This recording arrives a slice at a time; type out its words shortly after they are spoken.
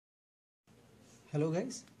Hello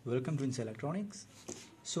guys, welcome to Insa Electronics.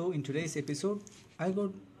 So in today's episode, I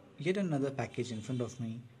got yet another package in front of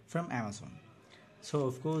me from Amazon. So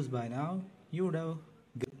of course by now you would have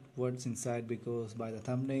guessed what's inside because by the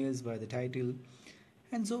thumbnails, by the title.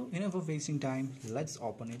 And so enough of wasting time, let's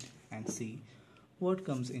open it and see what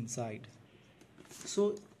comes inside.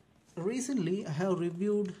 So recently I have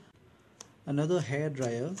reviewed another hair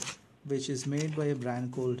dryer which is made by a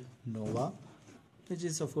brand called Nova, which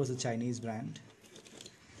is of course a Chinese brand.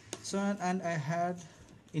 So and I had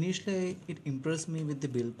initially it impressed me with the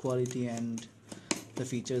build quality and the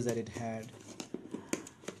features that it had,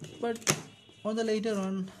 but on the later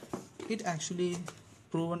on it actually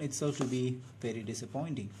proven itself to be very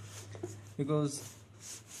disappointing because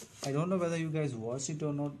I don't know whether you guys watched it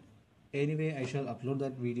or not. Anyway, I shall upload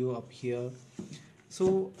that video up here.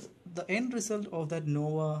 So the end result of that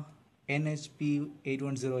Nova NHP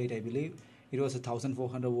 8108, I believe it was a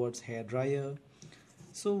 1400 watts hair dryer.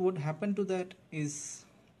 So what happened to that is,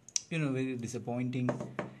 very disappointing.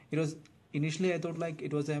 It was initially I thought like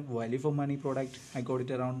it was a value for money product. I got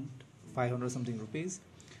it around 500 something rupees.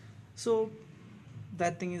 So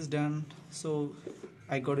that thing is done. So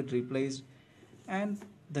I got it replaced, and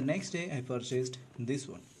the next day I purchased this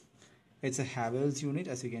one. It's a Havells unit.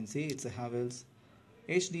 As you can see, it's a Havells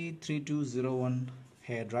HD3201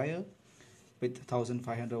 hair dryer with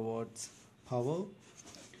 1500 watts power.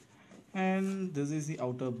 And this is the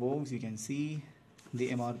outer box. You can see the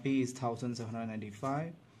MRP is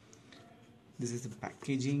 1795. This is the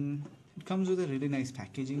packaging. It comes with a really nice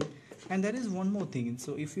packaging. And there is one more thing.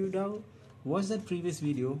 So if you now watch that previous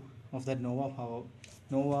video of that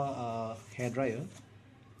Nova hair dryer,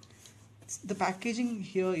 the packaging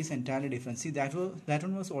here is entirely different. See, that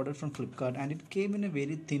one was ordered from Flipkart and it came in a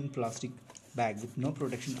very thin plastic bag with no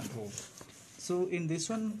protection at all. So in this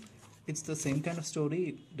one it's the same kind of story.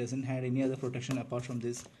 It doesn't have any other protection apart from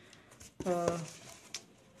this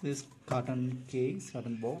this carton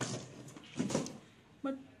box,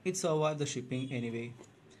 but it survived the shipping anyway.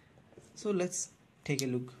 So let's take a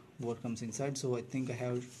look what comes inside. So I think I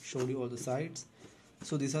have showed you all the sides.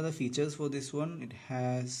 So these are the features for this one. It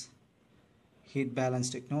has heat balance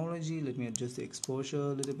technology. Let me adjust the exposure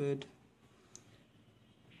a little bit.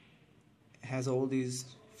 It has all these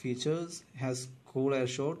features. It has cool air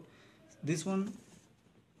short. This one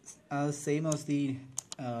same as the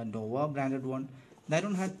Nova branded one. That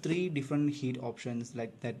one had 3 different heat options,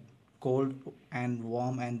 like that cold and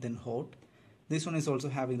warm and then hot. This one is also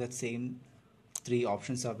having that same 3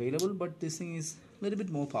 options available, but this thing is a little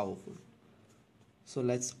bit more powerful. So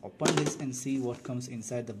let's open this and see what comes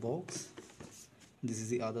inside the box. This is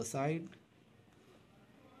the other side.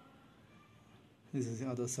 This is the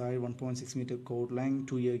other side. 1.6 meter cord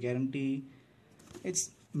length, 2-year guarantee.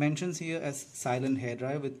 It's mentions here as silent hair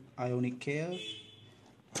dryer with ionic care.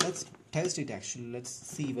 Let's test it actually. Let's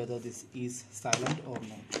see whether this is silent or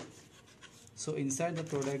not. So inside the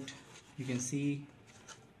product you can see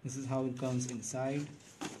this is how it comes inside.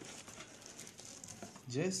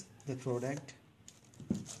 Just the product.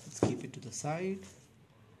 Let's keep it to the side.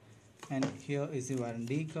 And here is the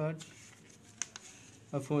warranty card.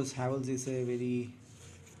 Of course Havells is a very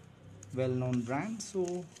well-known brand,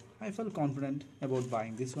 so I felt confident about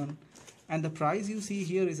buying this one. And the price you see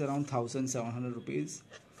here is around 1700 rupees,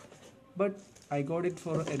 but I got it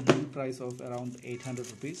for a bill price of around 800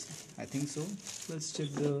 rupees, I think so. Let's check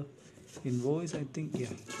the invoice. I think,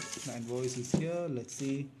 yeah, the invoice is here. Let's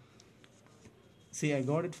see. I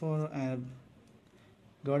got it for an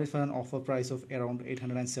offer price of around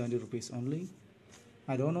 870 rupees only.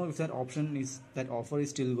 I don't know if that offer is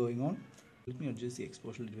still going on. Let me adjust the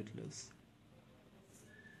exposure a little bit less.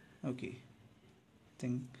 Okay, I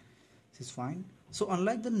think this is fine. So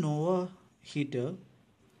unlike the Nova heater,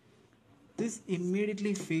 this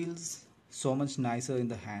immediately feels so much nicer in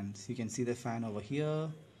the hands. You can see the fan over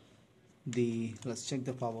here. Let's check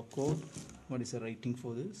the power cord. What is the rating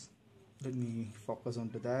for this? Let me focus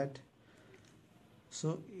onto that.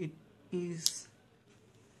 So it is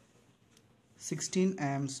 16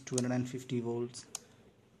 amps 250 volts.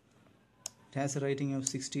 It has a rating of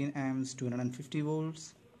 16 amps 250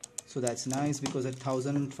 volts. So that's nice because at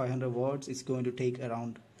 1500 watts it's going to take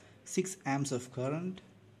around 6 amps of current.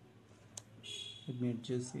 Let me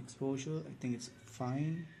adjust the exposure. I think it's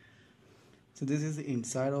fine. So this is the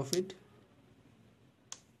inside of it.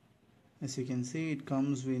 As you can see, it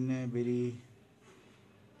comes with a very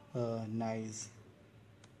nice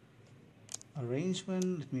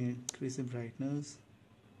arrangement. Let me increase the brightness.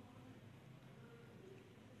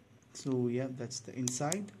 So yeah, that's the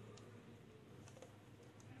inside.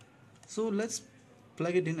 So let's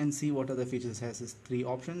plug it in and see what other features it has. This 3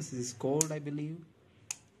 options. This is cold, I believe.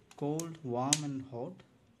 Cold, warm and hot.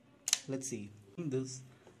 Let's see. This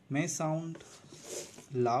may sound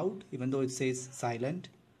loud even though it says silent.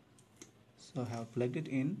 So I have plugged it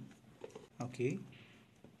in. Okay.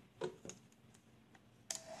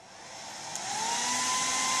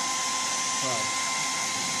 Wow.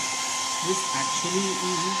 This actually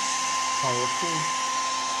is powerful.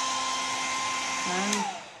 And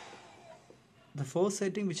the first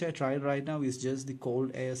setting which I tried right now is just the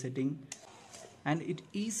cold air setting, and it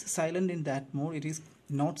is silent in that mode. It is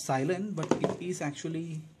not silent, but it is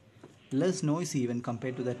actually less noisy even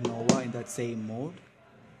compared to that Nova in that same mode.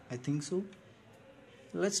 I think so.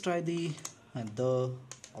 Let's try the other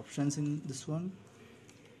options in this one.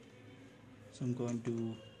 So I'm going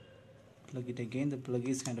to plug it again. The plug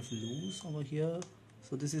is kind of loose over here.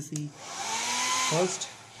 So this is the first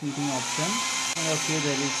heating option. And okay,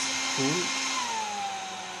 there is cool.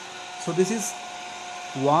 So this is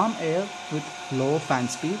warm air with low fan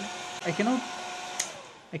speed. I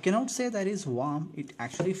cannot say that is warm. It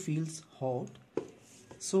actually feels hot.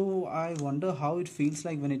 So I wonder how it feels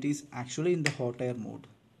like when it is actually in the hot air mode.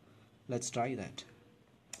 Let's try that.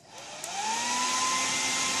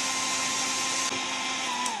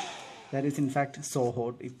 That is in fact so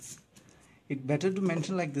hot. It's better to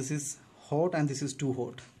mention like this is hot and this is too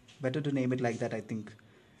hot. Better to name it like that, I think,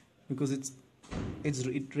 because it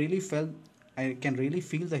really felt, I can really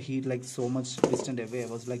feel the heat like so much distant away. I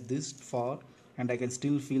was like this far and I can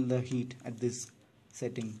still feel the heat at this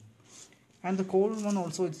setting. And the cold one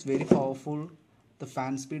also, it's very powerful. The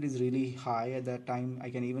fan speed is really high at that time. I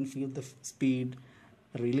can even feel the speed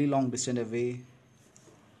really long distance away.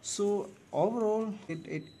 So overall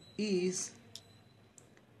it is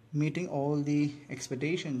meeting all the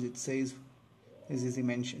expectations. It says this is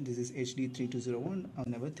mentioned, this is HD3201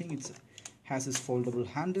 and everything. It has this foldable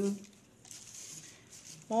handle.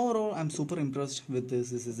 Overall I'm super impressed with this.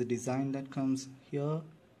 This is the design that comes here,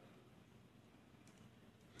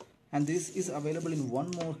 and this is available in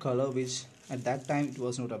one more color which at that time it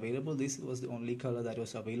was not available. This was the only color that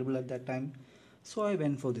was available at that time, so I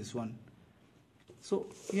went for this one. So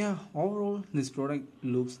yeah, overall this product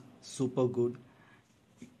looks super good.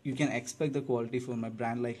 You can expect the quality from a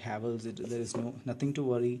brand like Havells. There is nothing to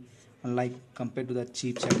worry. Unlike compared to that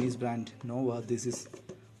cheap Chinese brand Nova, this is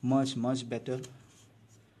much better.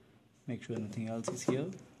 Make sure nothing else is here.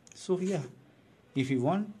 So yeah, if you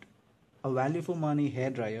want a value for money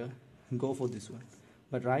hairdryer, go for this one.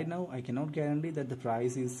 But right now I cannot guarantee that the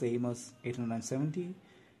price is same as 870,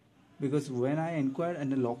 because when I inquired at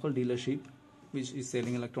a local dealership which is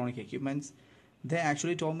selling electronic equipments, they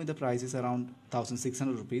actually told me the price is around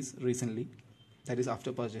 1600 rupees recently. That is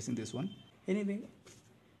after purchasing this one. Anyway,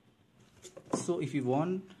 so if you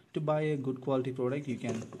want to buy a good quality product, you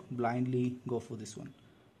can blindly go for this one.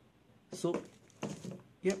 So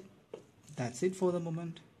yep, that's it for the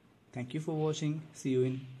moment. Thank you for watching. See you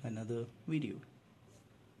in another video.